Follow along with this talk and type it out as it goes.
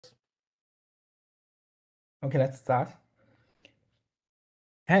Okay, let's start.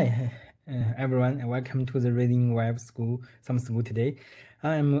 Hi, everyone, and welcome to the Reading Web School Summer School today.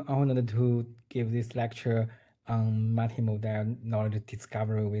 I am honored to give this lecture on multimodal knowledge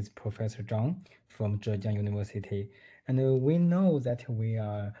discovery with Professor Zhang from Zhejiang University. And we know that we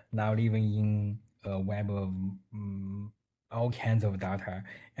are now living in a web of all kinds of data,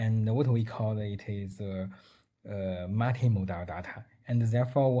 and what we call it is multimodal data. And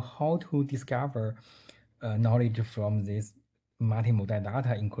therefore, how to discover knowledge from this multimodal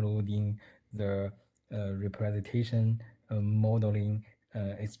data, including the representation, modeling,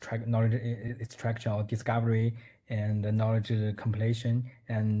 knowledge extraction or discovery, and the knowledge completion,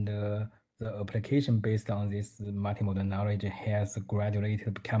 and the application based on this multimodal knowledge has gradually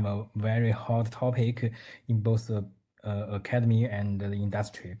become a very hot topic in both academy and the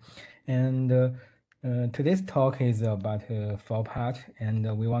industry. And today's talk is about four part,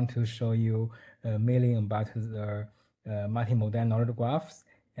 and we want to show you mainly about the multimodal knowledge graphs,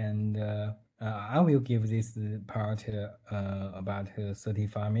 and I will give this part about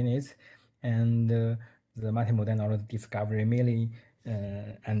 35 minutes, and the multimodal knowledge discovery mainly,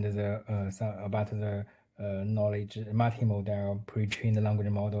 and the about the knowledge multimodal pre-trained language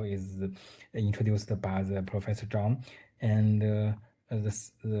model is introduced by the Professor Zhang, and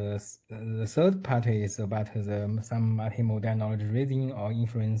the third part is about some multimodal knowledge reasoning or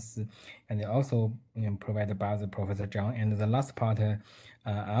inference, and also provided by the Professor Zhang. And the last part,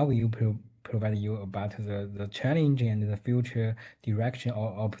 I will provide you about the challenge and the future direction or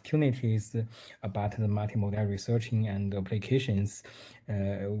opportunities about the multimodal researching and applications.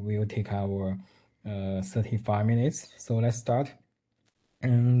 Will take our 35 minutes. So let's start.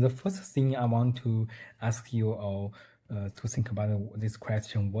 And the first thing I want to ask you all to think about this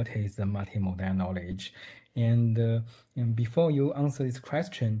question: what is the multimodal knowledge? And before you answer this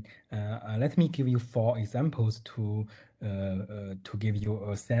question, let me give you four examples to give you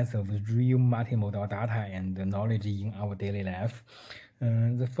a sense of real multimodal data and the knowledge in our daily life.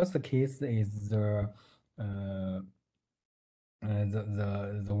 The first case is the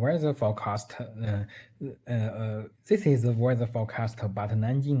weather forecast. This is the weather forecast about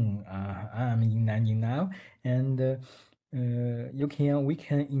Nanjing. I'm in Nanjing now, and we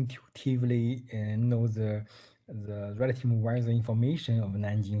can intuitively know the relative weather information of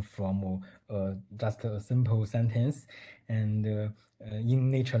Nanjing from just a simple sentence and in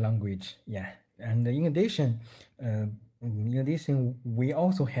nature language. Yeah, and in addition, we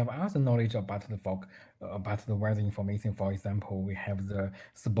also have other knowledge about about the weather information. For example, we have the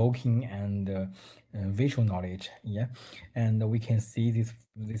spoken and visual knowledge. Yeah, and we can see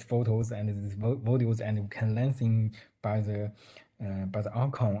these photos and these videos, and we can learn things by the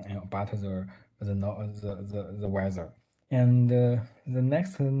outcome and about the weather. And the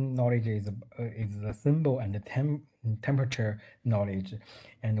next knowledge is the symbol and the temperature knowledge,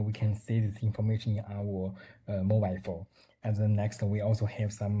 and we can see this information in our mobile phone. And then next, we also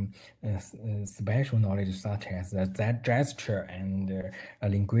have some special knowledge such as that gesture and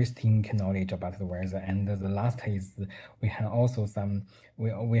linguistic knowledge about the weather. And the last is we have also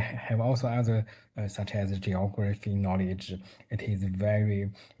we have also other such as geography knowledge. It is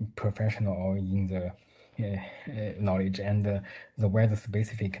very professional in the knowledge and the weather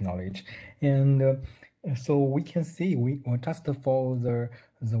specific knowledge. And so we can see just for the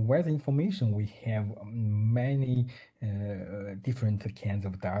weather information, we have many different kinds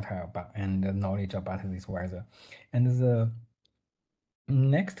of data about, and knowledge about this weather. And the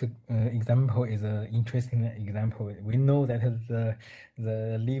next example is an interesting example. We know that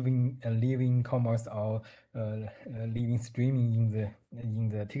the living commerce or living streaming in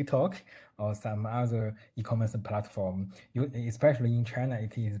the TikTok or some other e-commerce platform, especially in China,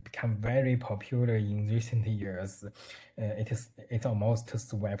 it is become very popular in recent years. It almost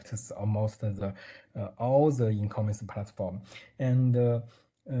swept almost the all the e-commerce platform, and a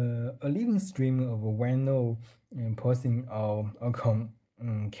living stream of well-known person or account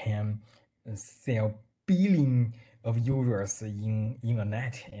can sell billion of euros in a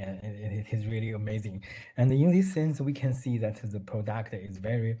net, and it is really amazing. And in this sense, we can see that the product is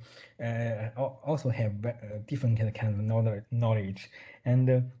very also have different kind of knowledge,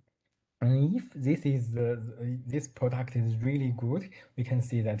 and if this product is really good, we can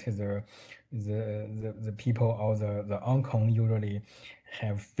see that the people or the icon usually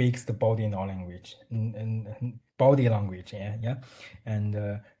have fixed body language and body language, yeah,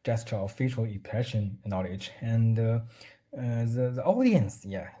 and gesture or facial expression knowledge, and the audience,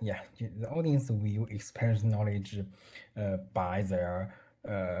 the audience will experience knowledge by their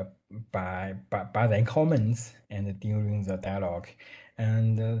by their comments and during the dialogue,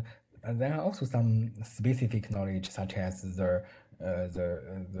 and there are also some specific knowledge, such as the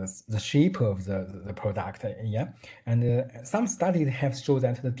shape of the product, yeah. And some studies have shown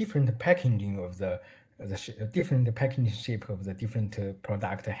that the different packaging of different packaging shape of the different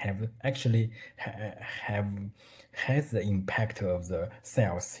product have actually have has the impact of the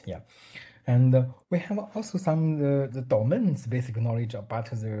sales, yeah. And we have also some the domains basic knowledge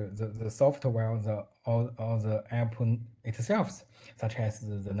about the software, or the app itself, such as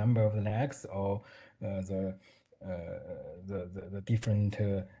number of legs, or the, uh, the different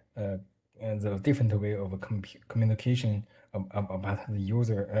the different way of communication about the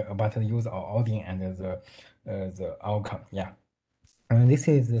user or audience, and the outcome. Yeah. This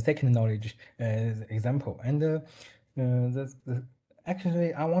is the second knowledge example. And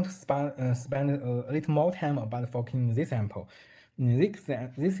actually, I want to spend a little more time about focusing this example.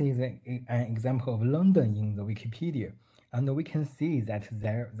 This is an example of London in the Wikipedia, and we can see that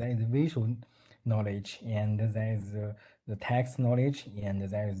there is visual knowledge, and there is the text knowledge, and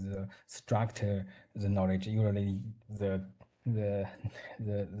there is structure the knowledge. Usually, the the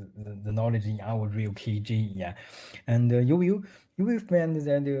the knowledge in our real KG, yeah. And you will find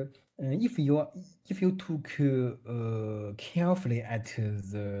that if you took carefully at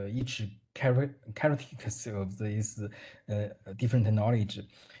the each characteristics of this different knowledge,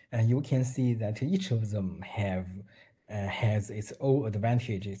 you can see that each of them has its own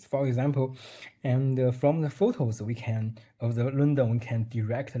advantages. For example, and from the photos we can of the London, we can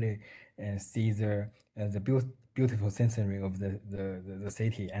directly see the beautiful scenery of the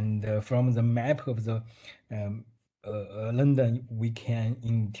city, and from the map of the London, we can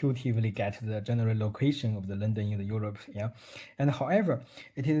intuitively get the general location of the London in the Europe. Yeah, and however,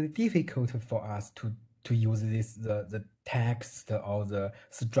 it is difficult for us to use the text or the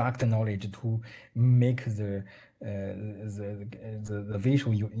structure knowledge to make the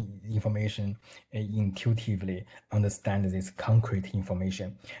visual information intuitively understand this concrete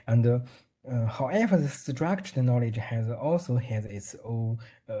information. And however, the structured knowledge also has its own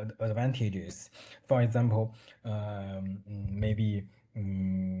advantages. For example, maybe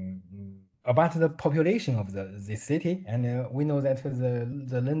about the population of the city, and we know that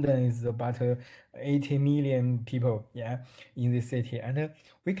the London is about 80 million people, yeah, in the city, and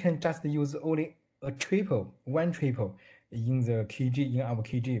we can just use only one triple in the KG, in our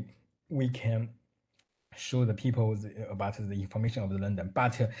KG, we can show the people about the information of the London,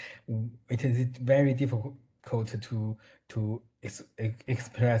 but it is very difficult to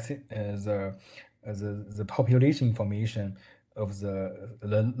express the population information of the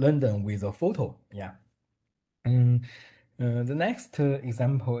London with a photo. Yeah. Mm, the next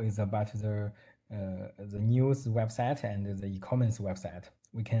example is about the news website and the e-commerce website.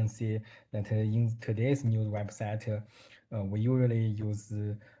 We can see that in today's news website, we usually use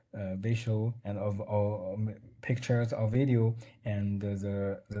visual and pictures or video, and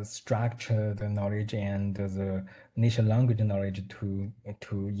the structured knowledge and the natural language knowledge to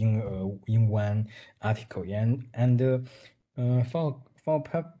in one article. For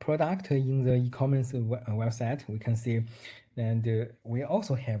product in the e-commerce website, we can see, and we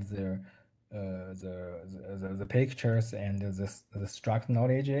also have the pictures and the structure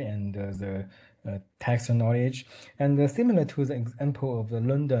knowledge and the text knowledge, and similar to the example of the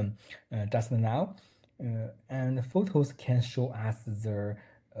London just now, and photos can show us the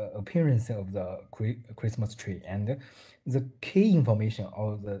appearance of the Christmas tree, and the key information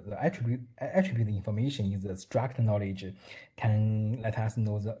or the attribute information is the structure knowledge can let us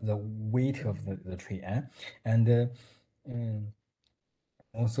know the weight of the tree, and um,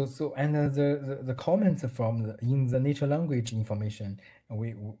 also, and the comments from in the natural language information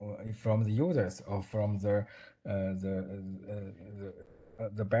from the users or from the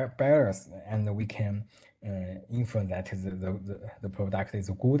buyers, and we can infer that the product is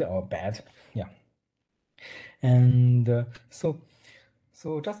good or bad. Yeah. And so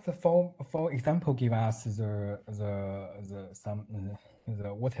just for example, give us the some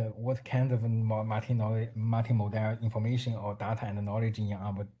the what kind of multimodal information or data and knowledge in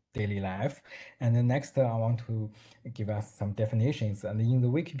our daily life. And then next, I want to give us some definitions. And in the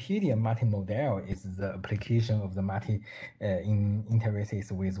Wikipedia, multimodal is the application of the in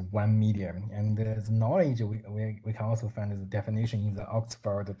interfaces with one medium. And the knowledge we can also find the definition in the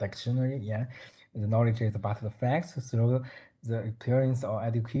Oxford Dictionary. Yeah, the knowledge is about the facts through the experience or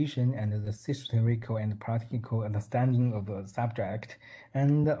education and the historical and practical understanding of a subject.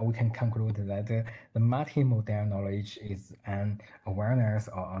 And we can conclude that the multimodal knowledge is an awareness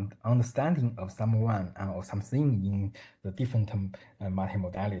or understanding of someone or something in the different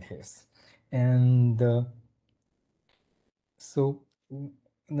multimodalities. And so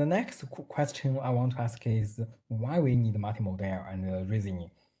the next question I want to ask is why we need multimodal and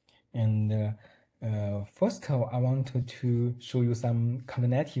reasoning. And first, I wanted to show you some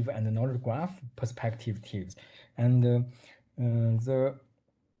cognitive and knowledge graph perspective tips. And the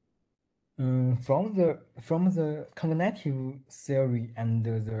from the cognitive theory and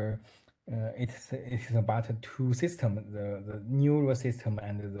it's about two systems, the neural system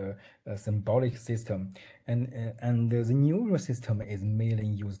and the symbolic system, and the neural system is mainly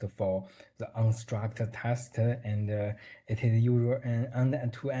used for the unstructured task, and it is used in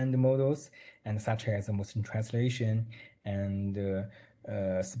end-to-end models and such as motion translation and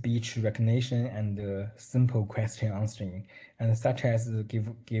speech recognition and simple question answering, and such as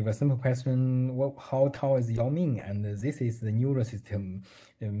give a simple question, how tall is Yao Ming? And this is the neural system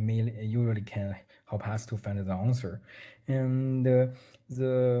usually can help us to find the answer. And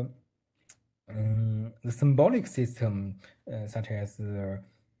the symbolic system, such as the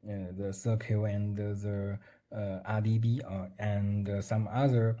circle and the RDB and some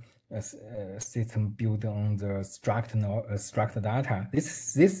other system built on the struct data.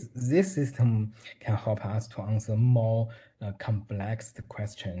 This system can help us to answer more complex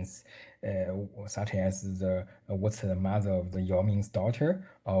questions, such as what's the mother of the Yao Ming's daughter,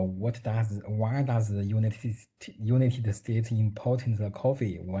 or why does the United States import the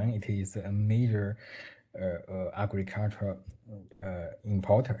coffee when it is a major agricultural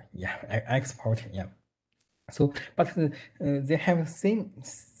importer, exporter, So, but they have same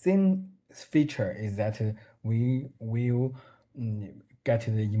feature is that we will get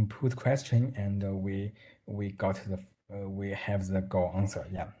the input question and we have the go answer.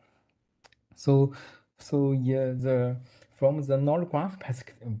 So, the from the knowledge graph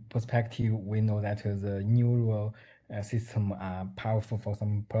perspective, we know that the neural system are powerful for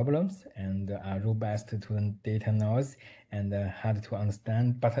some problems and are robust to data noise and hard to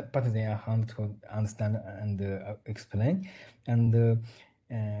understand, but they are hard to understand and explain, and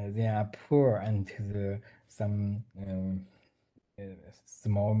they are poor and some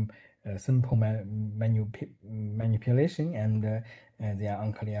small simple manipulation, and they are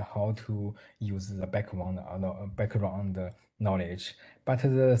unclear how to use the background knowledge. But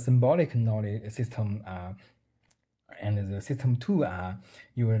the symbolic knowledge system and the system 2 are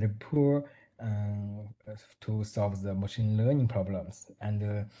usually poor to solve the machine learning problems, and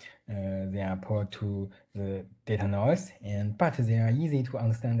they are poor to the data noise, but they are easy to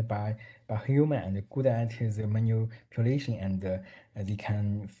understand by human and good at the manipulation, and they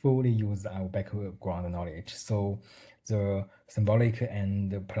can fully use our background knowledge. So the symbolic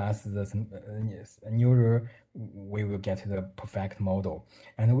and plus the neural, we will get the perfect model,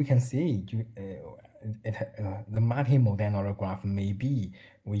 and we can see the multimodal knowledge graph. Maybe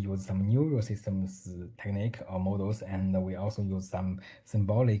we use some neural systems technique or models, and we also use some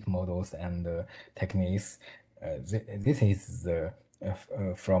symbolic models and techniques. This is the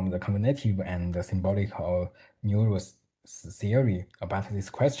from the cognitive and the symbolic or neural theory about this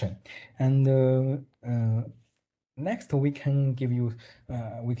question. And next, we give you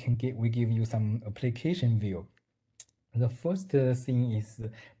some application view. The first thing is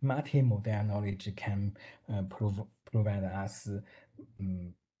multimodal knowledge can provide us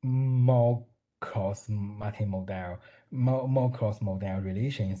more cross-modal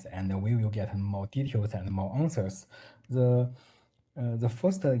relations, and we will get more details and more answers. The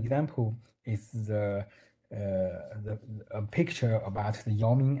first example is a picture about the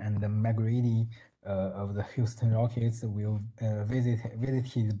Yao Ming and the McGrady of the Houston Rockets will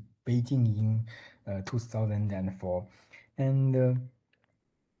visited Beijing in 2004, and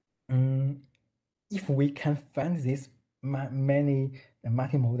if we can find these many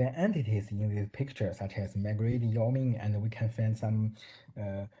multimodal entities in this picture, such as McGrady, Yao Ming, and we can find some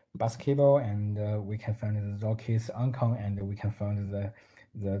basketball, and we can find the Rockets icon, and we can find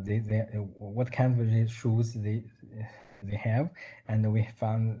what kind of shoes they have, and we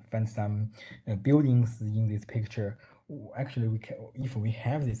found some buildings in this picture. Actually, we can, if we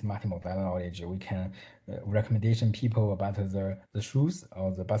have this multimodal knowledge, we can recommendation people about the shoes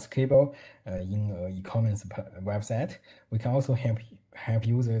or the basketball in e-commerce website. We can also help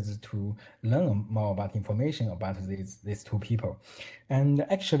users to learn more about information about these two people. And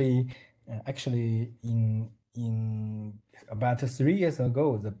actually in about 3 years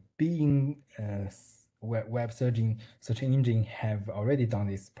ago, the Bing web search engine have already done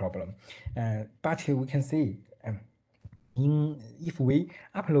this problem, but we can see if we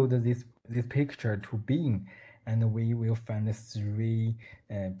upload this picture to Bing, and we will find 3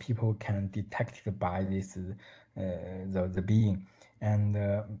 people can detected by this the Bing, and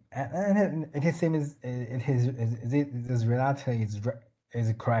it seems this result is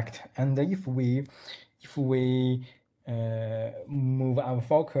is correct. And if we move our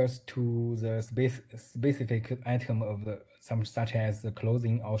focus to the specific item of the some such as the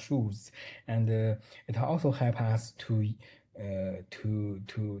clothing or shoes, and it also help us to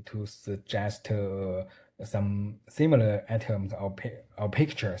suggest some similar items or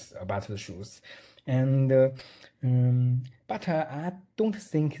pictures about the shoes, and but I don't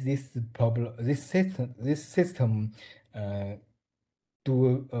think this system uh,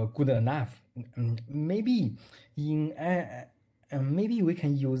 do good enough. Maybe we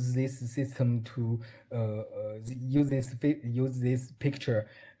can use this system to use this picture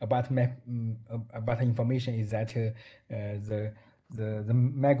about about information is that the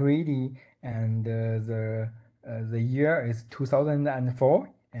McGrady and the year is 2004,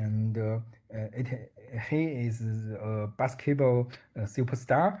 and he is a basketball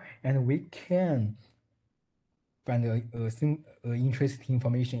superstar, and we can find interesting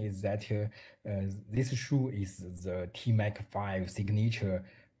information is that this shoe is the T-Mac 5 signature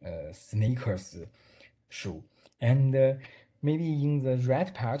sneakers shoe. And maybe in the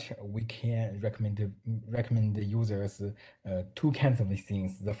right part, we can recommend the users two kinds of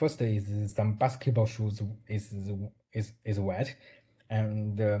things. The first is some basketball shoes is wet,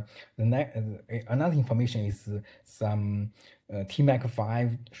 and another information is some T-Mac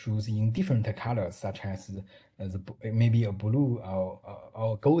 5 shoes in different colors, such as maybe a blue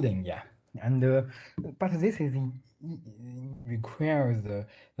or golden, yeah. And but this is requires the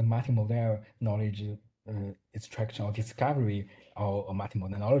multimodal knowledge extraction or discovery or a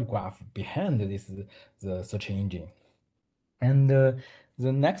multimodal knowledge graph behind this the search engine. And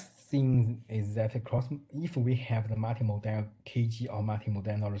the next thing is that if we have the multimodal KG or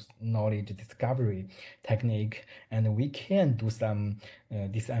multimodal knowledge discovery technique, and we can do some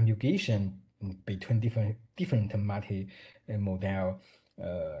disambiguation between different multimodal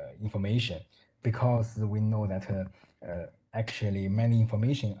information, because we know that actually many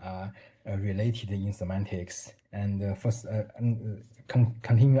information are related in semantics. And first,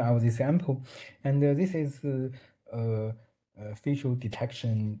 continue our example, and this is facial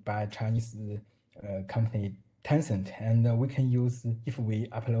detection by Chinese company Tencent, and we can use if we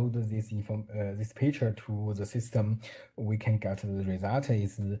upload this picture to the system, we can get the result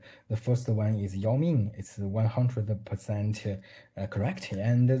is the first one is Yao Ming, it's 100% correct,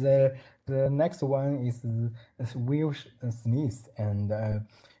 and the next one is Will Smith, and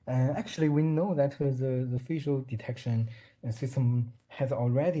actually we know that the facial detection system has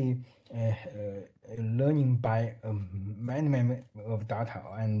already learning by many of data,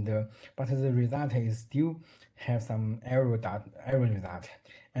 and but the result is still have some error result,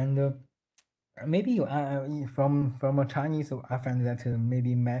 and maybe from a Chinese, I find that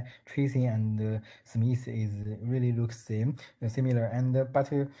maybe Tracy and Smith is really looks similar, and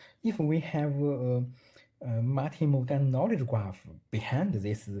but if we have multimodal knowledge graph behind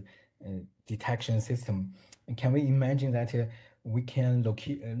this detection system, can we imagine that we can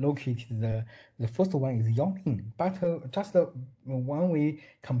locate the first one is Yao Ming, but just when we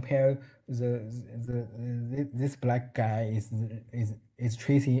compare this black guy is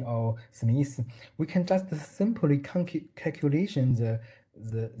Tracy or Smith, we can just simply calculation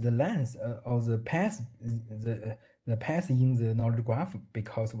the length or the path in the knowledge graph,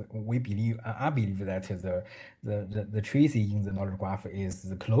 because we believe I believe that the Tracy in the knowledge graph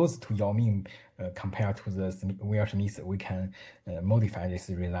is close to Yao Ming compared to the Will Smith. We can modify this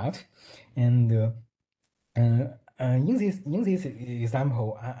result, and in this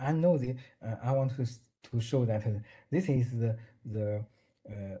example, I know I want to show that this is the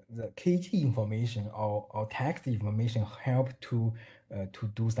KG information or text information help to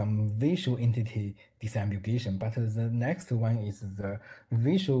do some visual entity disambiguation, but the next one is the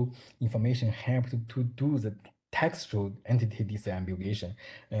visual information help to do the textual entity disambiguation.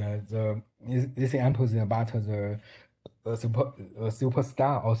 This example is about the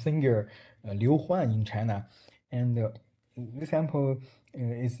superstar or singer Liu Huan in China, and this example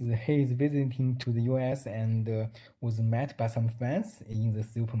is he is visiting to the U.S. and was met by some fans in the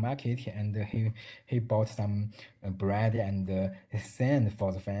supermarket, and he bought some bread and sand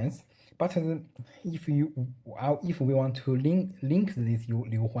for the fans. But if we want to link this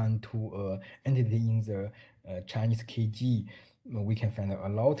Liu Huan to entity in the Chinese KG, we can find a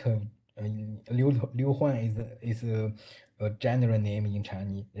lot of Liu Huan is a general name in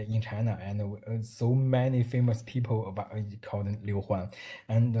China, and so many famous people about called Liu Huan,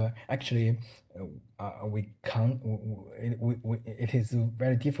 and actually. We can't. It is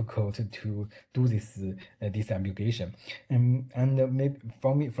very difficult to do this application, and maybe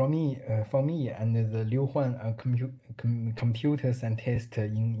for me, and the Liu Huan, computer scientist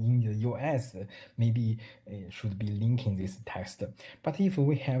in the U.S. Maybe should be linking this text. But if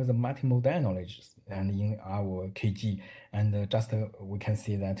we have the multimodal knowledge and in our KG, and just we can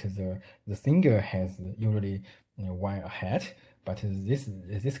see that the singer has usually one head, but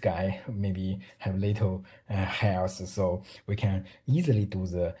this guy maybe have little hairs, so we can easily do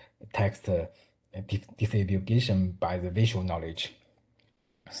the text disaggregation by the visual knowledge.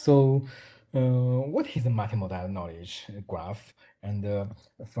 So, what is the multimodal knowledge graph? And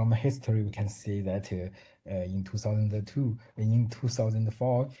from history, we can see that in 2002, in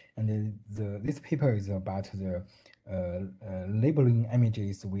 2004, and this paper is about the labeling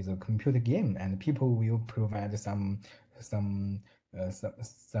images with a computer game, and people will provide some some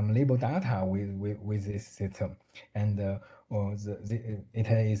label data with this system, and it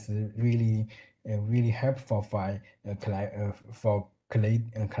is really helpful for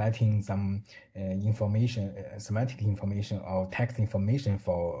collecting some information, semantic information or text information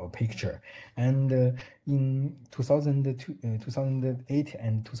for a picture. And in 2002, 2008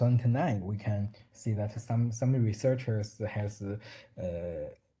 and 2009, we can see that some researchers has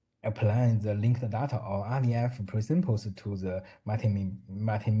applying the linked data or RDF principles to the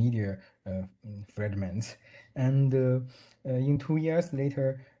multimedia fragments. And in 2 years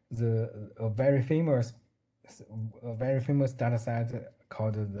later, a very famous data set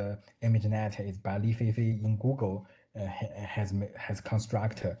called the ImageNet is by Li Feifei in Google has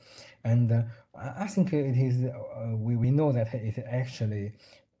constructed, and I think it is we know that it actually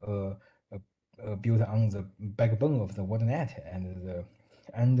uh, built on the backbone of the WordNet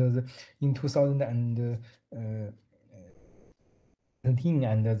in 2017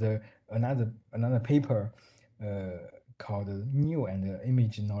 and another paper called New and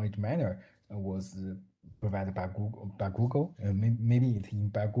Image Knowledge Manner was provided by Google. Maybe it's in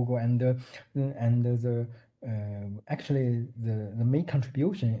by Google, and the actually the main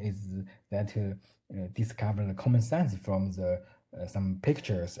contribution is that discover the common sense from the some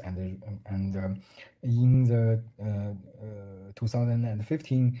pictures, in the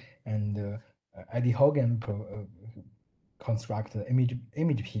 2015 and Eddie Hogan construct the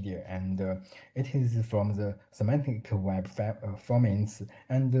Imagepedia, and it is from the semantic web formats,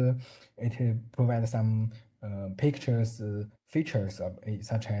 and it provides some pictures features of,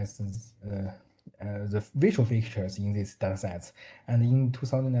 such as the visual features in these datasets. And in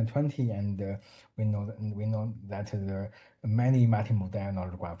 2020, and we know that the many multimodal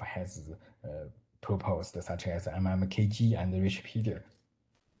knowledge graph has proposed, such as MMKG and Wikipedia.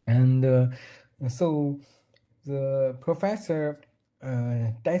 And so the professor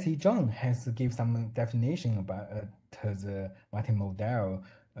Daisy Zhang has give some definition about to the multimodal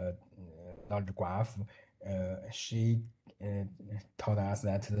knowledge graph. She told us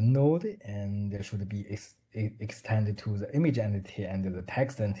that the node and should be extended to the image entity and the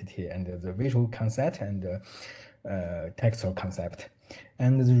text entity and the visual concept and textual concept.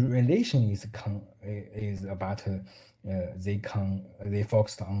 And the relation is about they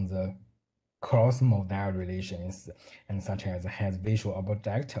focused on the cross-modal relations, and such as has visual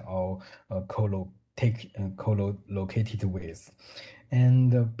object or co-located with.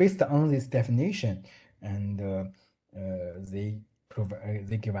 And based on this definition, and they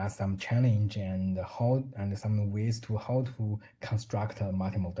give us some challenge and some ways to how to construct a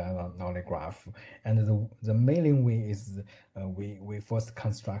multimodal knowledge graph. And the main way is we first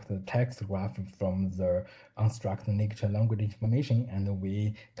construct the text graph from the unstructured natural language information, and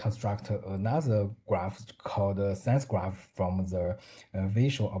we construct another graph called sense graph from the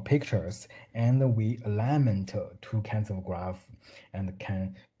visual or pictures, and we alignment two kinds of graph and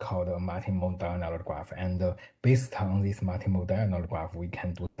can call a multimodal knowledge graph. And based on this multimodal knowledge graph, we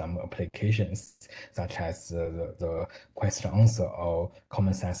can do some applications such as the question answer or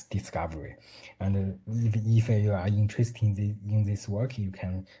common sense discovery. And if you are interested in this work, you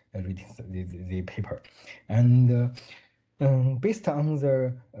can read the paper. And based on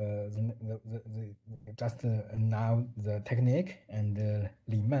just now the technique, and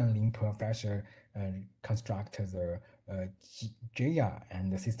Li Manlin professor construct the Zhejiang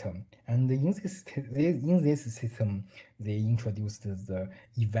and the system, and in this system they introduced the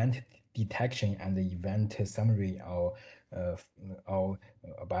event detection and the event summary or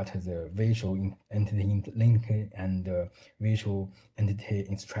about the visual entity link and visual entity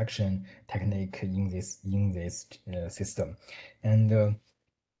instruction technique in this system, and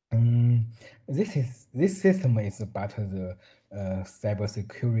um, this system is about the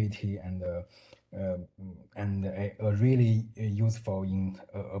cybersecurity and a really useful in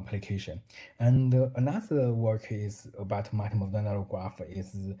application. And another work is about multimodal graph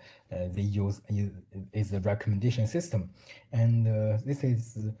they use is the recommendation system, and this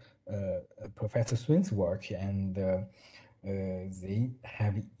is Professor Swin's work, and they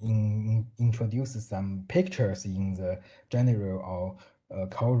have introduced some pictures in the general or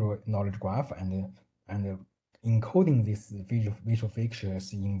causal knowledge graph and encoding these visual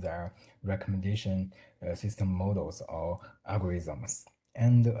features in their recommendation system models or algorithms.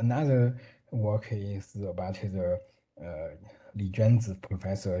 And another work is about the Li Zhenzi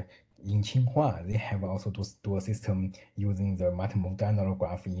professor in Tsinghua. They have also do a system using the multimodal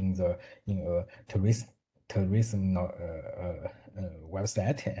graph in a tourism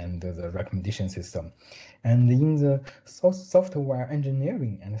website and the recommendation system. And in the software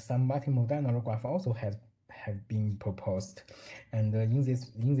engineering, and some multimodal graph also have been proposed. And in this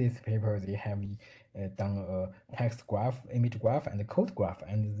paper, they have done a text graph, image graph, and a code graph,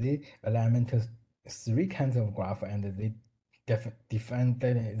 and they alignment three kinds of graph, and they they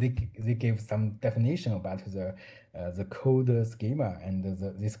give some definition about the code schema and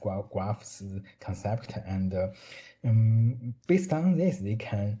this graph's concept, and based on this, they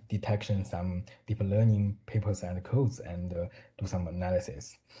can detection some deep learning papers and codes and do some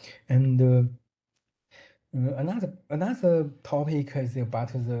analysis. And another topic is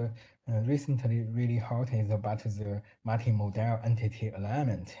about the recently really hot is about the multimodal entity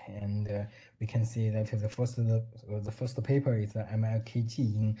alignment, and we can see that the first paper is the MLKG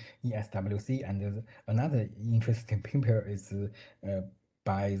in ESWC, and another interesting paper is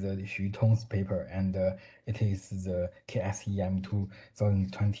by the Xu Tong's paper, and it is the KSEM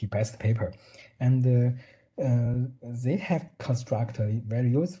 2020 best paper, and they have constructed a very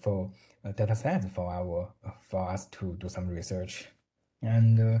useful data set for us to do some research.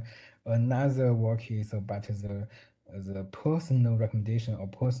 And another work is about the personal recommendation or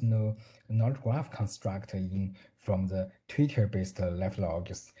personal knowledge graph construct from the Twitter-based live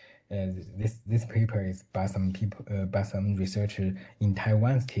logs. This paper is by some people by some researcher in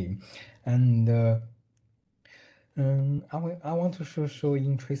Taiwan's team, and I want to show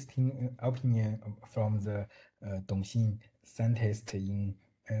interesting opinion from the Dongxin scientist in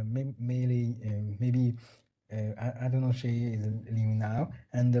maybe I don't know she is living now,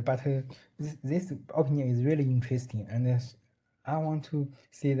 and but this opinion is really interesting, and I want to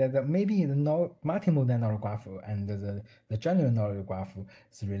say that maybe the multimodal knowledge graph and the general knowledge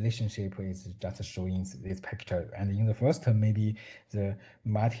graph's relationship is just showing this picture. And in the first, maybe the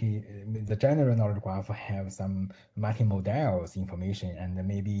the general knowledge graph have some multimodal information, and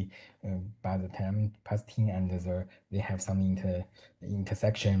maybe by the time passing and they have some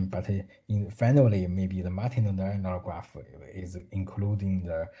intersection, but finally maybe the multimodal knowledge graph is including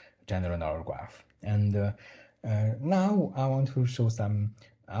the general knowledge graph. And now I want to show some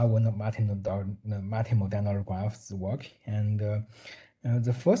our multimodal graphs work, and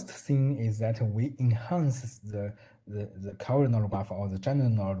the first thing is that we enhance the current knowledge graph or the general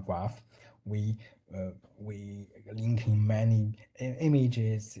knowledge graph. We link in many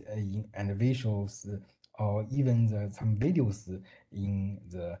images and visuals, or even some videos in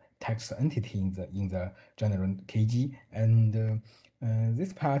the text entity in the general KG. And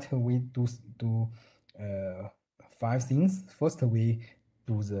this part we do five things. First, we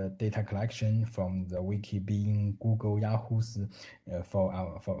do the data collection from the Wiki, Bing, Google, Yahoo's for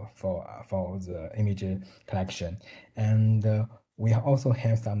the image collection, and we also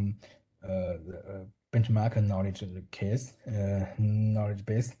have some benchmark knowledge case, knowledge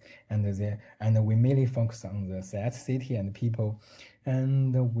base, and we mainly focus on the set, city, and people,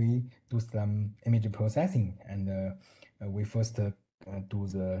 and we do some image processing, and we first do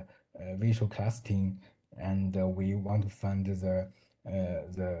the visual clustering, and we want to find the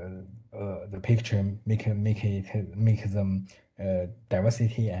picture, make them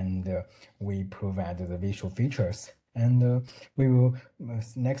diversity, and we provide the visual features. And we will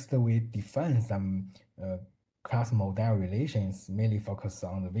next we define some cross-modal relations, mainly focus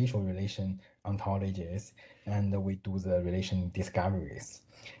on the visual relation ontologies, and we do the relation discoveries.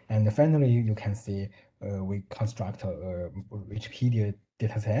 And finally, you can see we construct a Wikipedia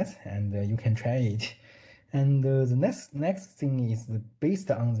dataset, and you can try it. And the next thing is based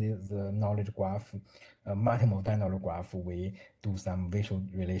on the knowledge graph, multimodal knowledge graph, we do some visual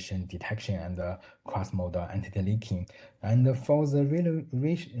relation detection and cross-modal entity linking. And for the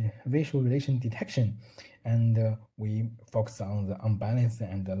visual relation detection, and we focus on the unbalanced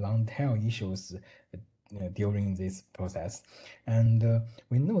and the long tail issues during this process. And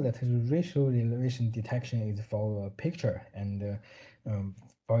we know that racial relation detection is for a picture. And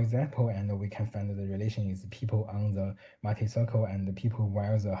for example, and we can find the relation is people on the multi-circle and the people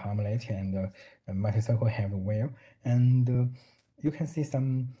wear the harmlet, and the multi-circle have wear. And you can see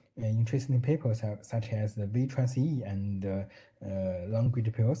some interesting papers such as the V-trans-E and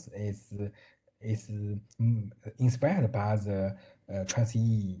language pairs is inspired by the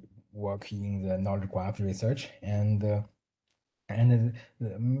trans-E work in the knowledge graph research. And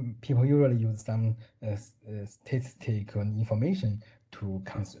people usually use some statistical information to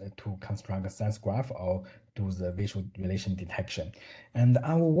construct a sense graph or do the visual relation detection. And in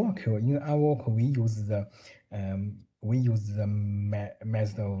our work, we use the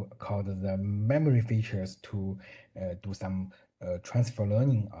method called the memory features to do some transfer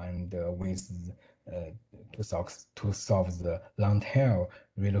learning and with to solve the long tail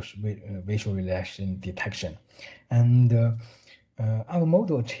visual relation detection. And our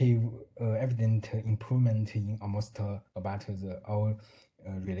model achieve evident improvement in almost about all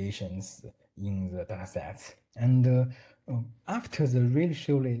relations in the datasets. And after the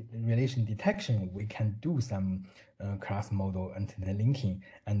racial relation detection, we can do some cross-modal entity linking,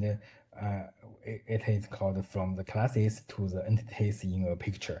 and it is called from the classes to the entities in a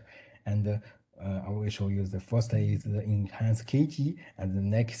picture. And I will show you the first is the enhanced KG, and the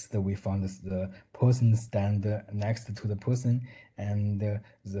next we found the person stand next to the person, and the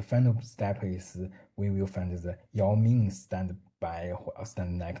final step is we will find the Yao Ming stand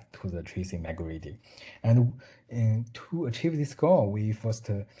next to the tracing migrity. And to achieve this goal, we first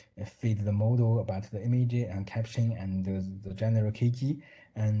feed the model about the image and caption and the general KG,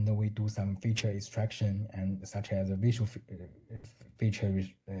 and we do some feature extraction and such as a visual feature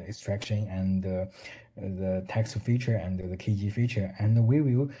extraction and the text feature and the KG feature, and we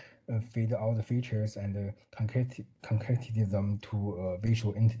will feed all the features and concretely them to a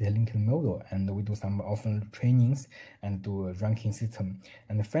visual entity linking model, and we do some often trainings and do a ranking system.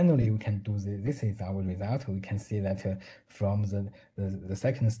 And finally, we can do this is our result. We can see that from the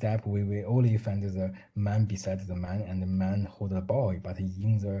second step, we will only find the man beside the man and the man hold the boy, but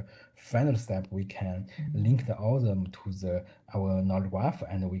in the final step, we can link all of them to our knowledge graph,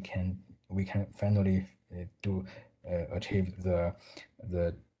 and we can finally achieve the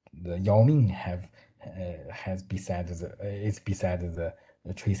Yao Ming has beside is beside the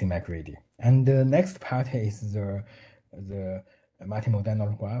tracing migrity. And the next part is the multimodal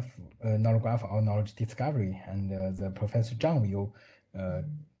knowledge graph or knowledge discovery, and the Professor Zhang will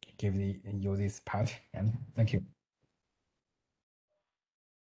give you this part. And thank you.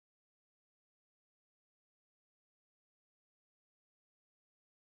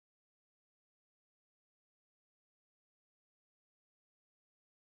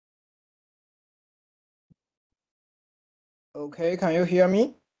 Okay, can you hear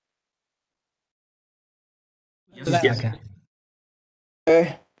me? Yes, I can.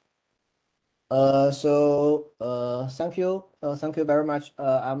 Okay. Thank you very much.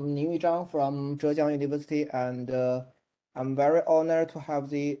 I'm Ningyu Zhang from Zhejiang University, and I'm very honored to have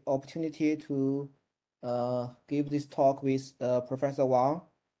the opportunity to give this talk with Professor Wang.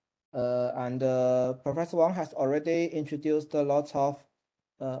 Professor Wang has already introduced lots of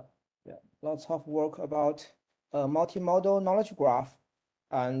work about multimodal knowledge graph,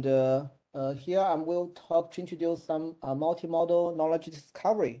 and here I will talk to introduce some multimodal knowledge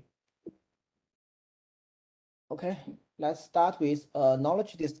discovery. Okay, let's start with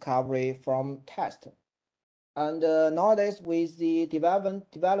knowledge discovery from text. And nowadays, with the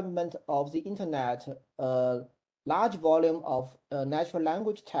development of the internet, large volume of natural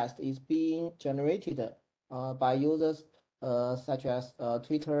language text is being generated by users such as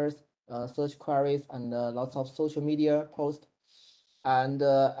Twitter's search queries and lots of social media posts. And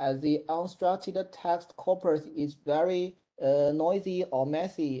as the unstructured text corpus is very noisy or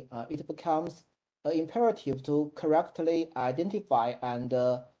messy, it becomes imperative to correctly identify and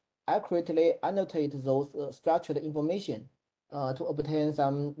accurately annotate those structured information to obtain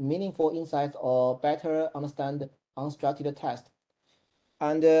some meaningful insights or better understand unstructured text.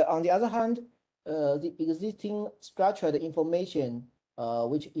 And on the other hand, the existing structured information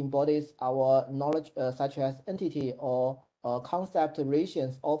which embodies our knowledge such as entity or concept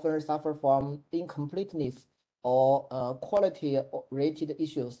relations often suffer from incompleteness or quality related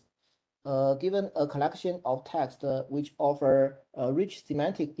issues. given a collection of text which offer rich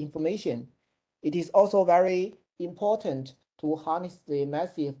semantic information, it is also very important to harness the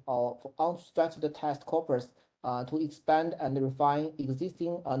massive of unstructured text corpus to expand and refine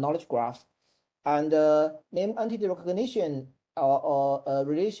existing knowledge graphs. And name entity recognition or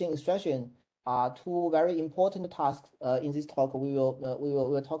relation extraction are two very important tasks in this talk we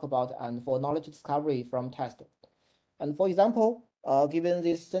will talk about and for knowledge discovery from text. And for example, given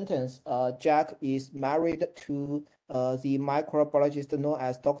this sentence, Jack is married to the microbiologist known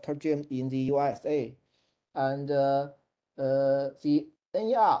as Dr. Jim in the USA. And the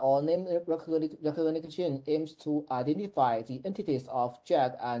NER or name recognition aims to identify the entities of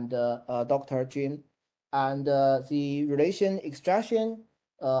Jack and Dr. Jim. And the relation extraction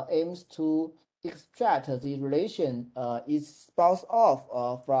aims to extract the relation is spouts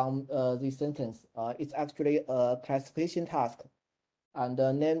off from the sentence. It's actually a classification task. And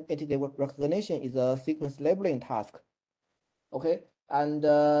name entity recognition is a sequence labeling task. Okay, and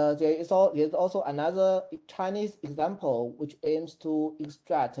there's also another Chinese example which aims to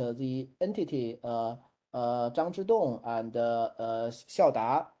extract the entity Zhang Zhidong and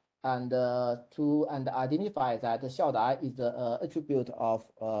Xiaoda and identify that Xiaoda is the attribute of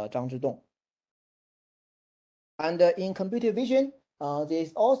Zhang Zhidong. And in computer vision, there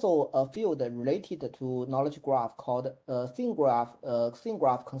is also a field related to knowledge graph called scene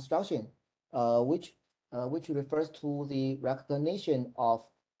graph construction, which refers to the recognition of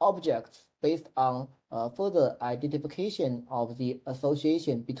objects based on further identification of the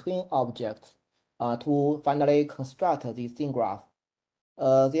association between objects to finally construct the scene graph.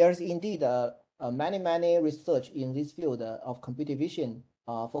 There's indeed many research in this field of computer vision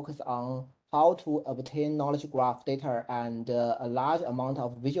focus on how to obtain knowledge graph data and a large amount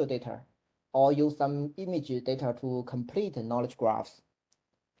of visual data, or use some image data to complete knowledge graphs.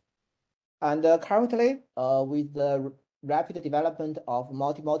 And currently, with the rapid development of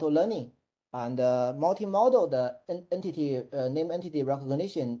multimodal learning and multimodal entity name entity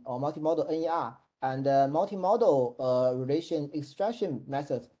recognition or multimodal NER and multimodal relation extraction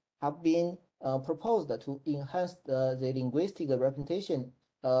methods have been proposed to enhance the linguistic representation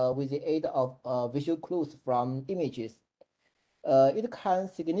with the aid of visual clues from images. It can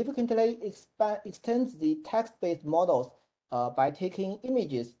significantly extend the text-based models by taking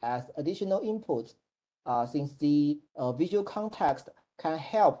images as additional inputs, since the visual context can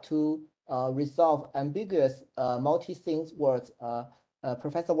help to resolve ambiguous multi-thing words.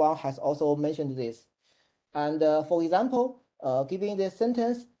 Professor Wang has also mentioned this. And for example, given this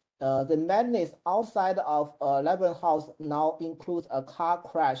sentence, the madness outside of Lebanon house now includes a car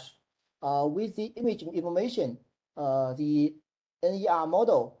crash. With the image information, the NER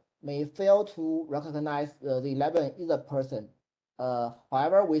model may fail to recognize the Lebanon is a person.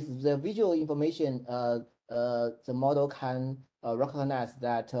 However, with the visual information, the model can recognize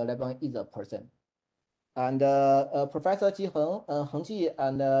that Lebanon is a person. And Professor Heng Ji,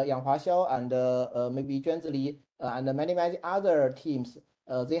 and Yang Huaxiao, and maybe Juan Zili, and many other teams,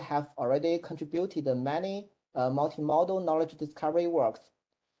 they have already contributed many multimodal knowledge discovery works.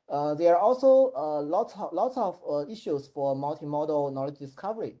 There are also lots of issues for multimodal knowledge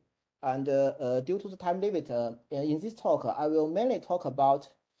discovery. And due to the time limit, in this talk, I will mainly talk about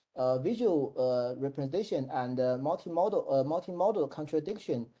visual representation and multimodal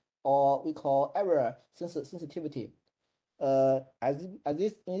contradiction, or we call error sensitivity. As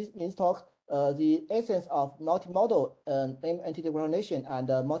this in this talk, the essence of multimodal name entity recognition and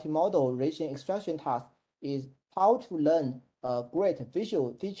multimodal relation extraction task is how to learn great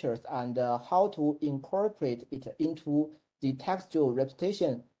visual features and how to incorporate it into the textual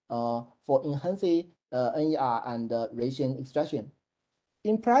representation for enhancing NER and relation extraction.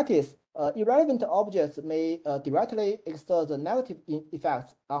 In practice, irrelevant objects may directly exert the negative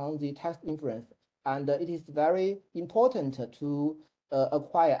effects on the text inference, and it is very important to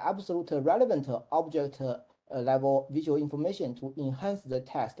acquire absolute relevant object level visual information to enhance the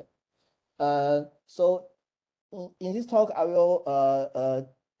text. So in this talk, I will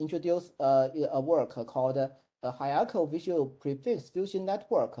introduce a work called Hierarchical Visual Prefix Fusion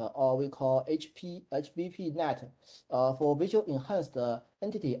Network, or we call HBP net, for visual enhanced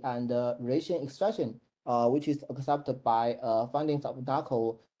entity and relation extraction, which is accepted by findings of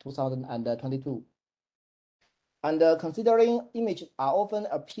DACO 2022. And considering images are often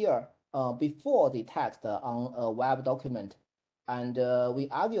appear before the text on a web document, and we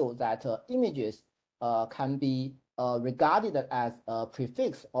argue that images can be regarded as a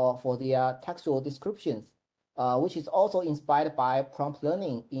prefix or for their textual descriptions, which is also inspired by prompt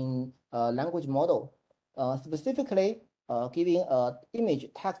learning in language model. Specifically, giving an image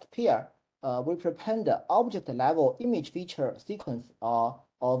text pair, we prepend the object level image feature sequence or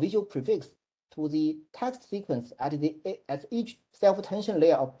visual prefix to the text sequence at each self-attention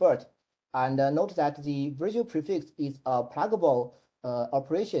layer of BERT. And note that the visual prefix is a pluggable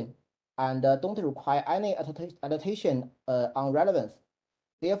operation and don't require any annotation on relevance.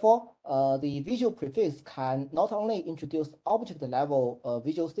 Therefore, the visual prefix can not only introduce object-level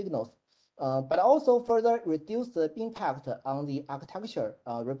visual signals, but also further reduce the impact on the architecture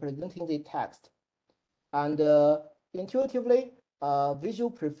representing the text. And intuitively,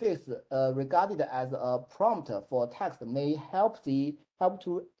 visual prefix regarded as a prompt for text may help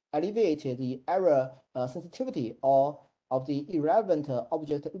to alleviate the error sensitivity of the irrelevant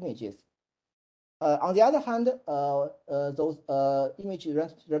object images. On the other hand, those image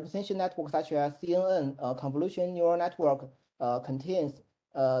representation networks such as CNN convolution neural network contains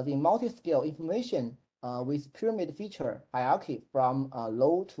the multi-scale information with pyramid feature hierarchy from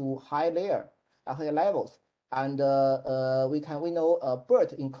low to high levels. And we know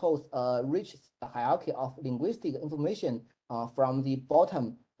BERT encodes a rich hierarchy of linguistic information from the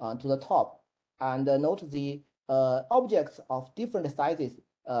bottom to the top. And note the objects of different sizes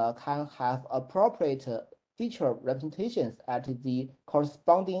can have appropriate feature representations at the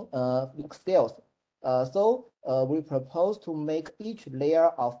corresponding scales. So we propose to make each layer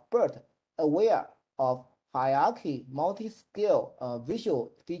of BERT aware of hierarchy multi-scale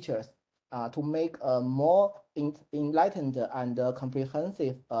visual features to make a more enlightened and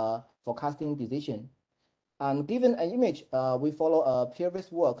comprehensive forecasting decision. And given an image, we follow a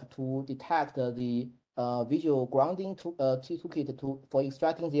previous work to detect the visual grounding toolkit for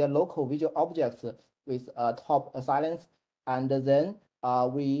extracting their local visual objects with top silence, and then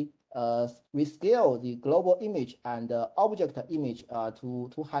we scale the global image and object image to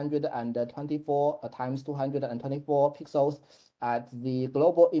 224 times 224 pixels at the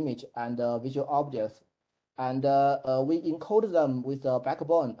global image and visual objects. And we encode them with a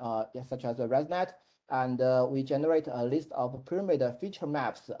backbone such as a ResNet, and we generate a list of pyramid feature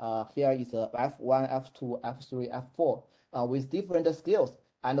maps. Here is F1, F2, F3, F4 with different scales,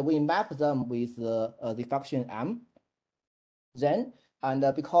 and we map them with the function M. Then, and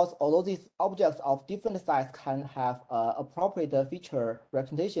because although these objects of different size can have appropriate feature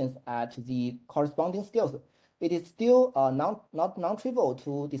representations at the corresponding scales, it is still not non-trivial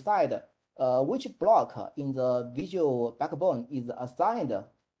to decide which block in the visual backbone is assigned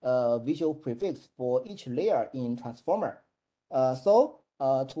visual prefix for each layer in transformer. So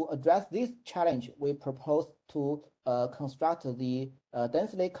to address this challenge, we propose to construct the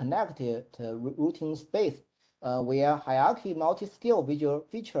densely connected routing space where hierarchy multi-scale visual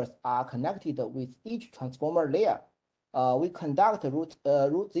features are connected with each transformer layer. We conduct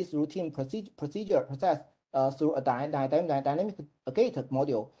this routine process through a dynamic gate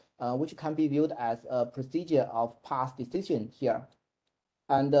module, which can be viewed as a procedure of path decision here.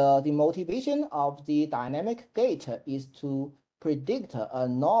 And the motivation of the dynamic gate is to predict a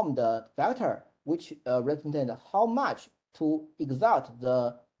normed vector, which represents how much to exert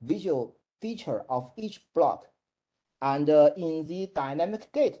the visual feature of each block. And in the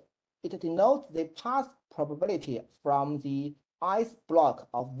dynamic gate, it denotes the path probability from the ith block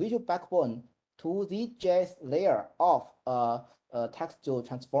of visual backbone to the jth layer of a textual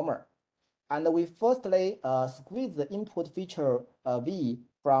transformer. And we firstly squeeze the input feature V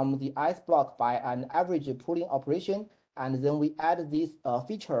from the ith block by an average pooling operation, and then we add this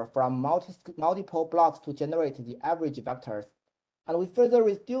feature from multiple blocks to generate the average vectors. And we further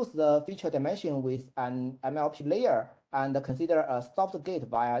reduce the feature dimension with an MLP layer and consider a soft gate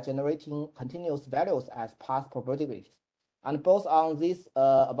via generating continuous values as path probabilities. And both on this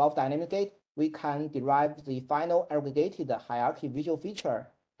above dynamic gate, we can derive the final aggregated hierarchy visual feature,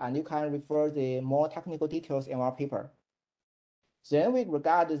 and you can refer the more technical details in our paper. Then we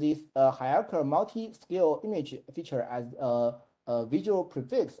regard this hierarchical multi-scale image feature as a visual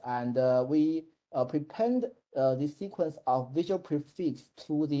prefix, and we prepend this sequence of visual prefix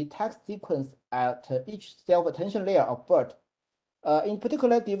to the text sequence at each self-attention layer of BERT. In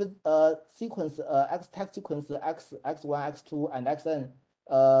particular, given sequence text sequence x1, x2, and xn,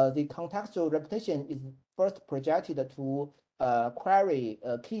 the contextual representation is first projected to query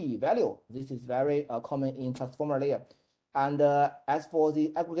key value. This is very common in transformer layer. And as for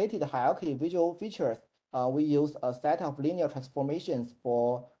the aggregated hierarchy visual features, we use a set of linear transformations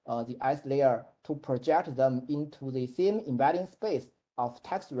for the ith layer to project them into the same embedding space of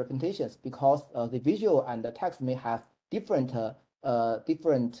text representations, because the visual and the text may have different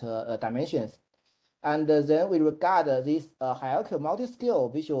dimensions. And then we regard these hierarchical multi-scale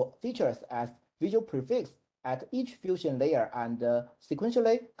visual features as visual prefix at each fusion layer and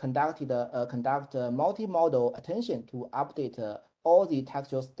sequentially conduct multi-modal attention to update all the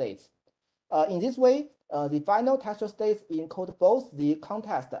textual states. In this way, the final textual states encode both the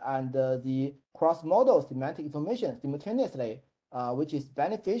context and the cross-modal semantic information simultaneously, which is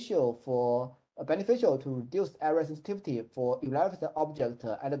beneficial to reduce error sensitivity for irrelevant object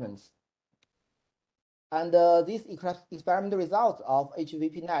elements. And these experimental results of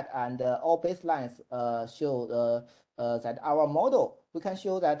HVPNet and all baselines show that our model, we can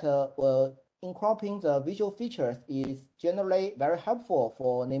show that incorporating the visual features is generally very helpful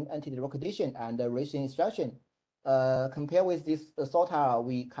for name entity recognition and racial extraction. Compared with this SOTA,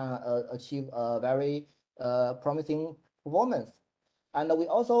 we can achieve a very promising performance. And we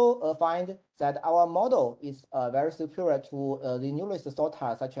also find that our model is very superior to the newest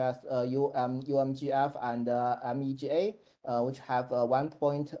SOTA, such as UMGF and MEGA, which have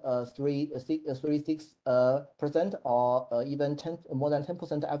 1.36% or even more than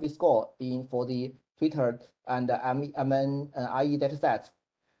 10% FE score for the Twitter and MNIE datasets.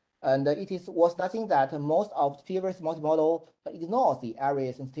 And it is worth noting that most of the previous multimodal ignores the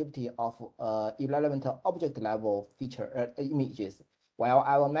area sensitivity of irrelevant object level feature images, while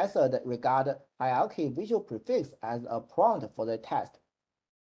our method regard hierarchy visual prefix as a prompt for the test.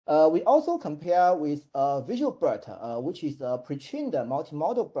 We also compare with visual BERT, which is a pre-trained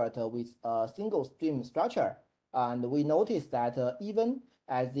multimodal BERT with a single stream structure. And we notice that even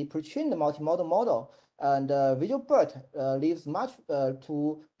as the pre-trained multimodal model, and visual BERT leaves much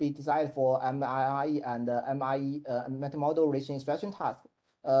to be desired for MIE and MIE multimodal racial extraction task,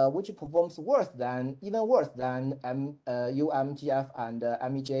 which performs even worse than UMGF and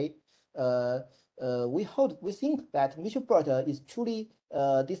MEJ. We think that visual BERT is truly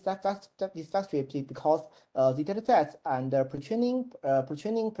dissatisfactory because the datasets and pre-training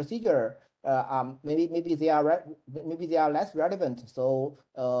procedure maybe they are less relevant. So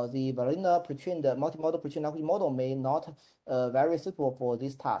the vanilla pre-trained multimodal pre-trained language model may not very suitable for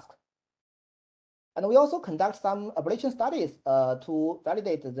this task. And we also conduct some ablation studies to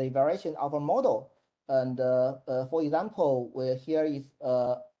validate the variation of a model. And for example,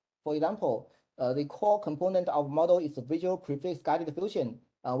 the core component of model is the visual prefix guided fusion,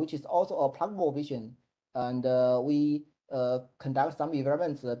 which is also a pluggable vision. And we conduct some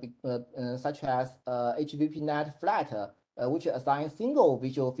experiments such as HVPNet flat, which assigns single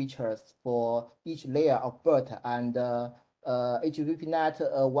visual features for each layer of BERT, and HVPNet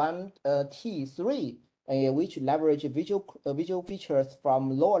 1T3, which leverage visual features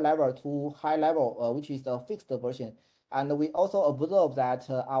from lower level to high level, which is a fixed version. And we also observe that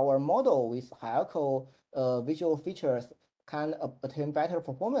our model with hierarchical visual features can attain better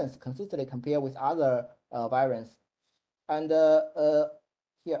performance consistently compared with other variants. And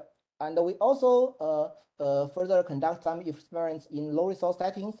here, and we also further conduct some experiments in low resource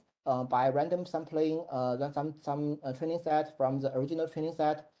settings by random sampling some training set from the original training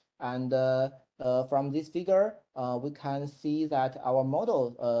set. And from this figure, we can see that our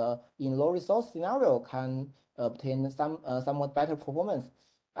model in low resource scenario can obtain somewhat better performance.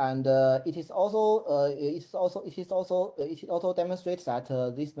 And it also demonstrates that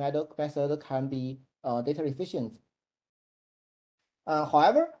this method can be data efficient.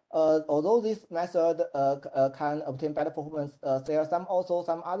 However, although this method can obtain better performance, there are also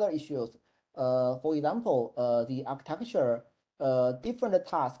some other issues. For example, the architecture, different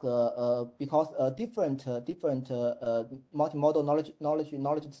tasks because different multimodal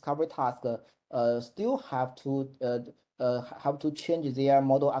knowledge discovery tasks still have to change their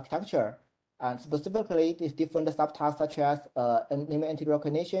model architecture. And specifically, these different subtasks such as name entity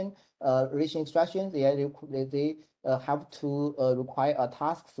recognition, racial extraction, they have to require a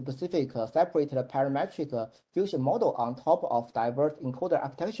task-specific separated parametric fusion model on top of diverse encoder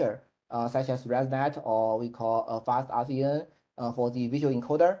architecture, such as ResNet, or we call fast RCN for the visual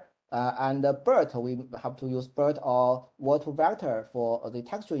encoder. And BERT, we have to use BERT or word-to-vector for the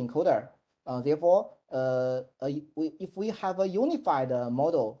textual encoder. Therefore, if we have a unified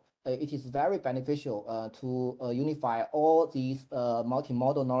model, it is very beneficial to unify all these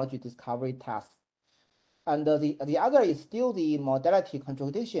multimodal knowledge discovery tasks. And the other is still the modality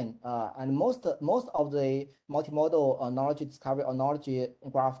contradiction. And most of the multimodal knowledge discovery or knowledge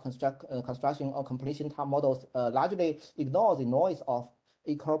graph construction or completion type models largely ignore the noise of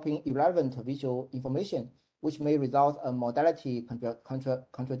incorporating irrelevant visual information, which may result in modality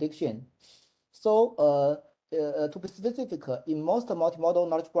contradiction. So to be specific, in most multimodal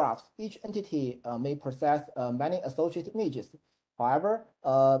knowledge graphs, each entity may possess many associated images. However,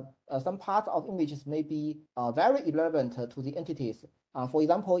 some parts of images may be very irrelevant to the entities. For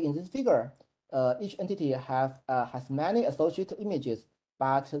example, in this figure, each entity has many associated images,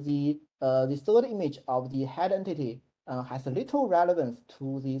 but the third image of the head entity has little relevance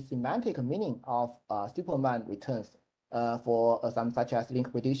to the semantic meaning of Superman returns for some such as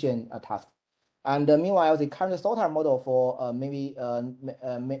link prediction task. And meanwhile, the current sorter model for maybe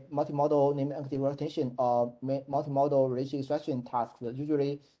multimodal name entity recognition or multimodal relation extraction tasks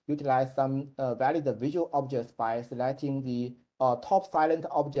usually utilize some valid visual objects by selecting the top silent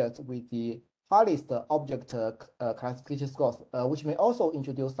objects with the highest object classification scores, which may also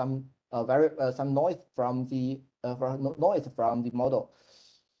introduce some some noise from the model.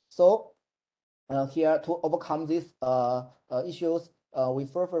 So here to overcome these issues, we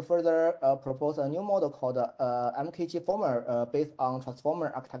further propose a new model called MKG former based on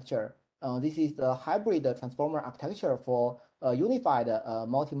transformer architecture. This is the hybrid transformer architecture for unified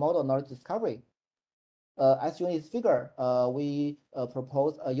multimodal knowledge discovery. As shown in this figure, we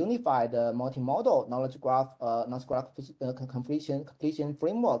propose a unified multimodal knowledge graph completion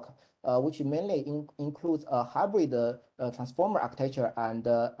framework, which mainly includes a hybrid transformer architecture and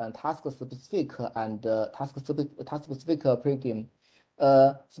task-specific prediction.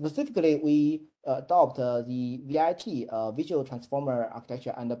 Specifically, we adopt the VIT visual transformer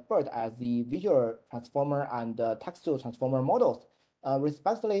architecture and BERT as the visual transformer and textual transformer models,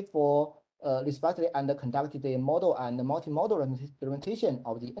 respectively and conducted the model and multimodal representation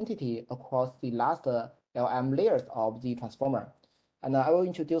of the entity across the last LM layers of the transformer. And I will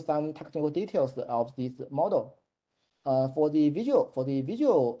introduce some technical details of this model. For the visual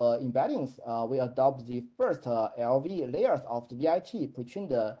embeddings, we adopt the first LV layers of the VIT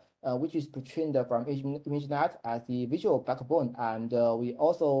pre-trained, which is pre-trained from ImageNet as the visual backbone. And we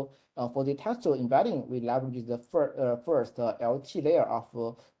also, for the textual embedding, we leverage the first LT layer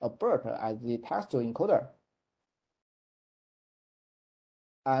of BERT as the textual encoder.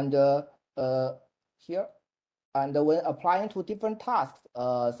 And here, and when applying to different tasks,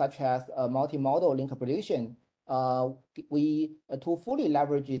 such as multimodal link prediction, we to fully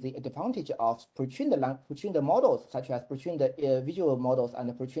leverage the advantage of pre-trained models, such as pre-trained visual models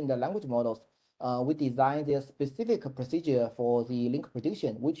and pre-trained language models. We designed the specific procedure for the link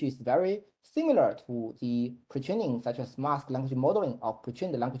prediction, which is very similar to the pre-training, such as mask language modeling of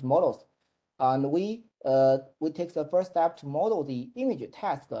pre-trained language models. And we take the first step to model the image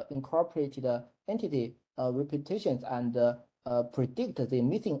task, incorporate the entity repetitions, and predict the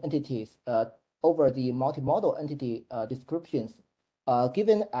missing entities over the multimodal entity descriptions.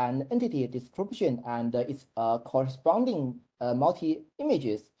 Given an entity description and its corresponding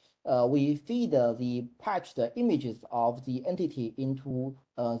multi-images, we feed the patched images of the entity into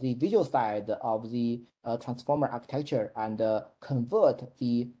the visual side of the transformer architecture and convert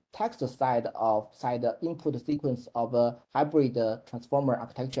the text side input sequence of a hybrid transformer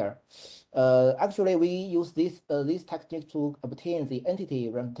architecture. Actually, we use this technique to obtain the entity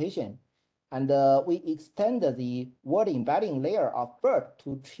representation. And we extend the word embedding layer of BERT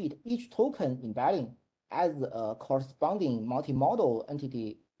to treat each token embedding as a corresponding multimodal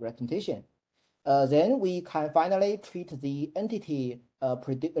entity representation. Then we can finally treat the entity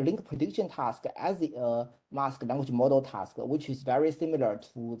link prediction task as the mask language model task, which is very similar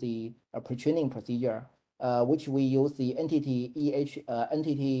to the pre-training procedure, which we use the entity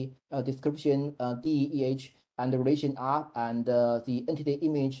entity description DEH and relation R and the entity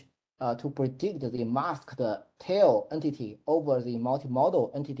image to predict the masked tail entity over the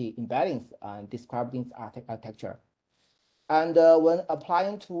multimodal entity embeddings and described in architecture. And when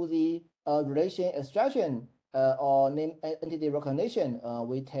applying to the relation extraction or name entity recognition,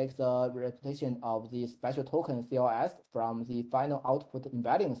 we take the representation of the special token CLS from the final output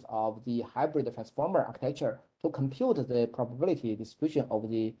embeddings of the hybrid transformer architecture to compute the probability distribution of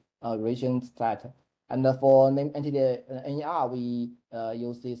the relation set. And for name entity NER, we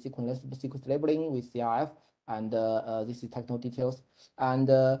use the sequence labeling with CRF, and this is technical details. And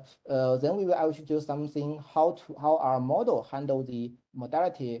then we will introduce something how our model handle the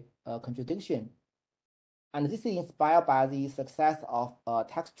modality contradiction. And this is inspired by the success of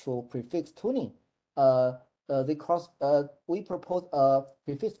textual prefix tuning. We propose a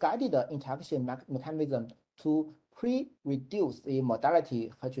prefix guided interaction mechanism to pre-reduce the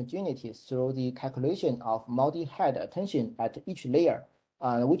modality heterogeneity through the calculation of multi-head attention at each layer,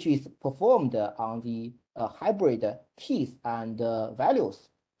 which is performed on the hybrid keys and values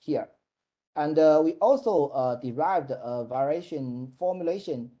here. And we also derived a variation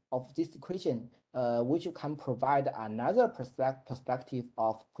formulation of this equation, which can provide another perspective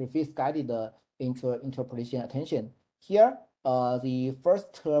of prefix-guided interpolation attention. Here, the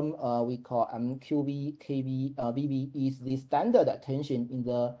first term we call MQV, KV, VV is the standard attention in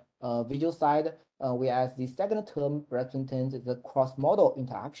the visual side, whereas the second term represents the cross-modal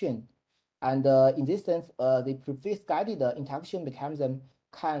interaction. And in this sense, the prefix-guided interaction mechanism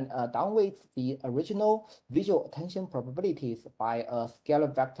can downweight the original visual attention probabilities by a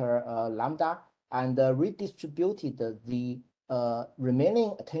scalar vector lambda and redistributed the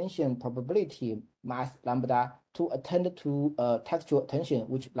remaining attention probability mass lambda to attend to textual attention,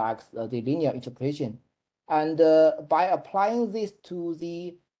 which lacks the linear interpolation. And by applying this to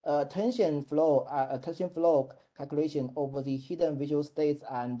the attention flow calculation over the hidden visual states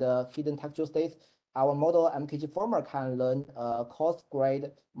and hidden textual states, our model MKG former can learn coarse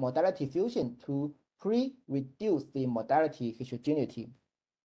grade modality fusion to pre-reduce the modality heterogeneity.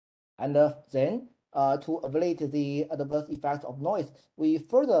 And then to avoid the adverse effects of noise, we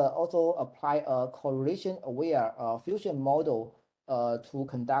further also apply a correlation-aware fusion model to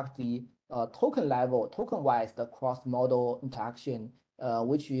conduct the token-wise, the cross-modal interaction,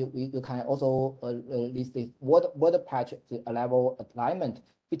 which we can also list the word patch level alignment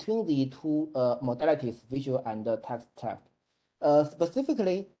between the two modalities, visual and text track.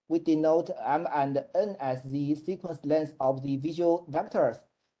 Specifically, we denote M and N as the sequence length of the visual vectors.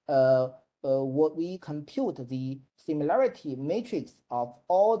 What we compute the similarity matrix of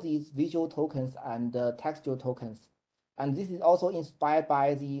all these visual tokens and textual tokens. And this is also inspired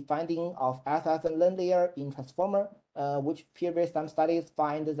by the finding of FFN layer in transformer, which previous some studies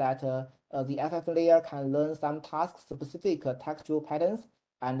find that the FFN layer can learn some task-specific textual patterns.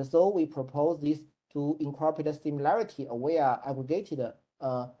 And so we propose this to incorporate similarity-aware aggregated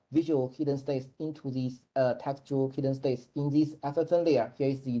visual hidden states into these textual hidden states in this FFN layer. Here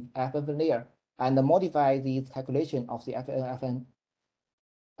is the FFN layer, and modify the calculation of the FFN.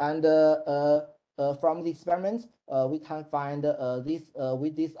 And from the experiments, we can find this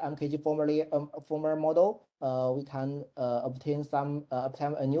with this MKG former model, we can obtain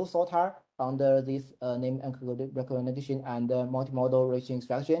a new sorter under this name and recognition and multimodal ratio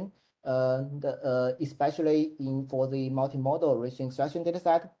extraction. Especially for the multimodal ratio extraction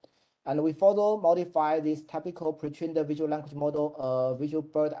dataset. And we further modify this typical pre-trained visual language model, visual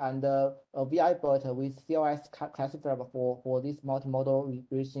BERT and VI BERT with CLS classifier for this multimodal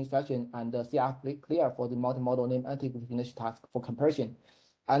ratio extraction and CR clear for the multimodal name entity recognition task for comparison.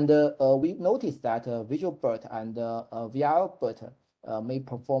 And we noticed that visual BERT and VI BERT may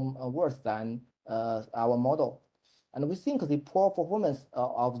perform worse than our model. And we think the poor performance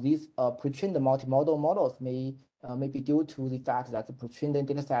of these pre-trained multimodal models may be due to the fact that the pre-trained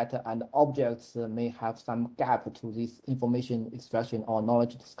dataset and objects may have some gap to this information extraction or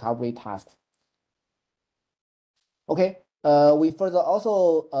knowledge discovery tasks. Okay, we further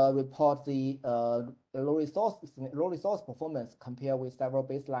also report the low resource performance compared with several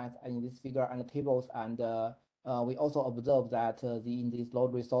baselines in this figure and the tables, and we also observe that in these low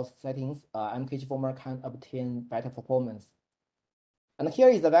resource settings, MKG former can obtain better performance. And here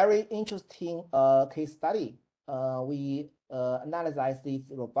is a very interesting case study. We analyze the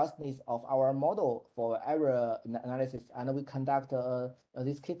robustness of our model for error analysis, and we conduct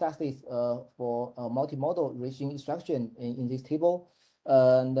these case studies for multimodal ratio extraction in this table.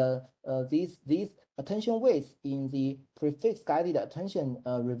 And these attention weights in the prefix guided attention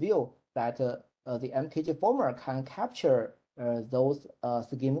reveal that the MKG former can capture those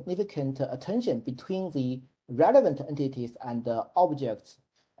significant attention between the relevant entities and objects.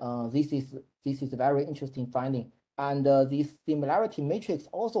 This is a very interesting finding. And this similarity matrix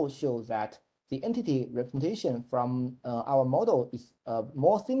also shows that the entity representation from our model is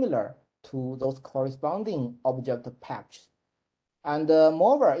more similar to those corresponding object patches. And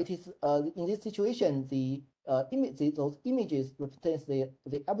moreover, it is in this situation, those images represent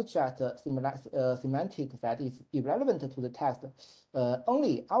the abstract semantic that is irrelevant to the text.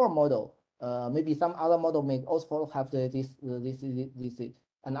 Only our model, maybe some other model may also have this,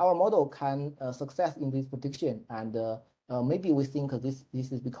 and our model can success in this prediction. And maybe we think this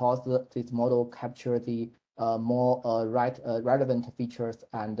is because this model capture the more relevant features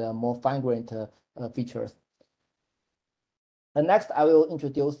and more fine-grained features. And next, I will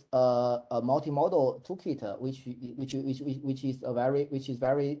introduce a multimodal toolkit, which is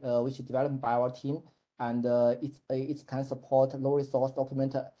developed by our team, and it can support low resource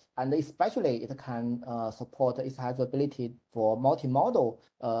document, and especially it can support. It has ability for multimodal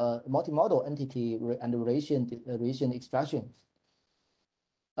entity and relation extraction.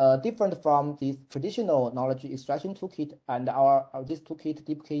 Different from this traditional knowledge extraction toolkit, and this toolkit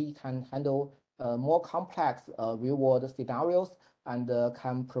typically can handle more complex real-world scenarios and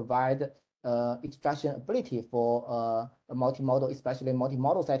can provide extraction ability for multimodal, especially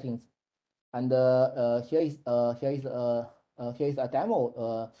multimodal settings. And here is a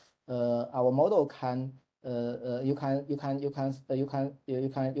demo our model can you can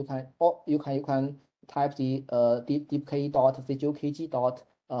type the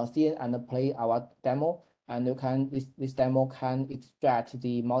deepk.cjokg.cn and play our demo, and you can this demo can extract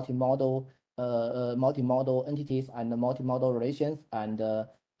the multimodal entities and the multimodal relations and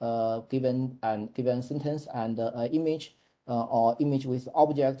given sentence and image or image with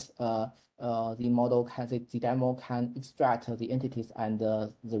objects. The model can the demo can extract the entities and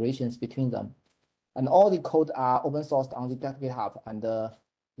the relations between them, and all the code are open sourced on the GitHub, and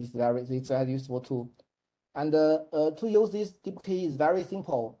it's very useful too. And to use this DeepK is very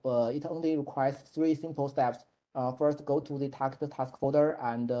simple. It only requires 3 simple steps. First, go to the task folder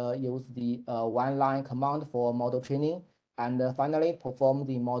and use the one-line command for model training, and finally perform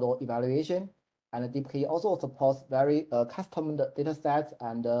the model evaluation. And DeepK also supports very custom data sets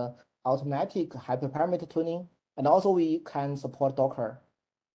and automatic hyperparameter tuning, and also we can support Docker.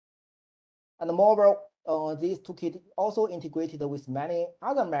 And moreover, this toolkit also integrated with many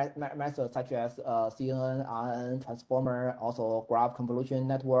other methods such as CNN, RNN, transformer, also graph convolution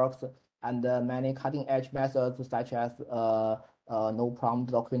networks, and many cutting-edge methods such as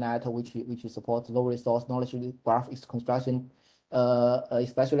no-prompt document, which supports low-resource knowledge graph construction.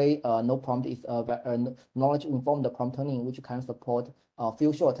 Especially no-prompt is knowledge-informed prompt tuning, which can support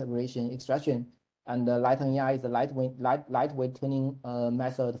few-shot relation extraction. And Lighten AI is a lightweight tuning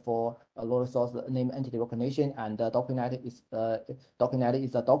method for low-resource name entity recognition, and DocuNet is a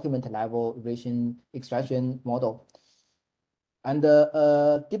document-level relation extraction model. And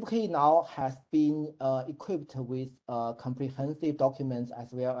DeepK now has been equipped with comprehensive documents,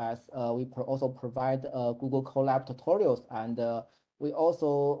 as well as we also provide Google Colab tutorials, and we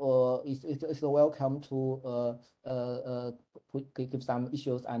also it's welcome to give some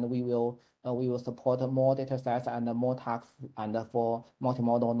issues, and we will support more data sets and more tasks and for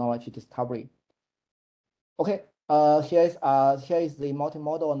multimodal knowledge discovery. Okay, here is the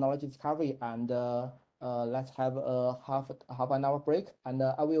multimodal knowledge discovery, and let's have a half an hour break, and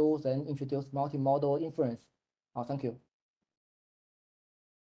I will then introduce multimodal inference. Thank you.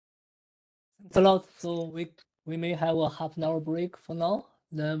 Thanks a lot. So we may have a half an hour break for now.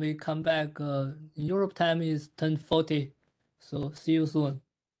 Then we come back. Europe time is 10:40. So see you soon.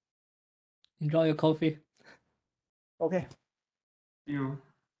 Enjoy your coffee. Okay. See you.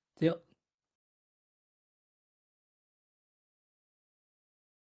 See you.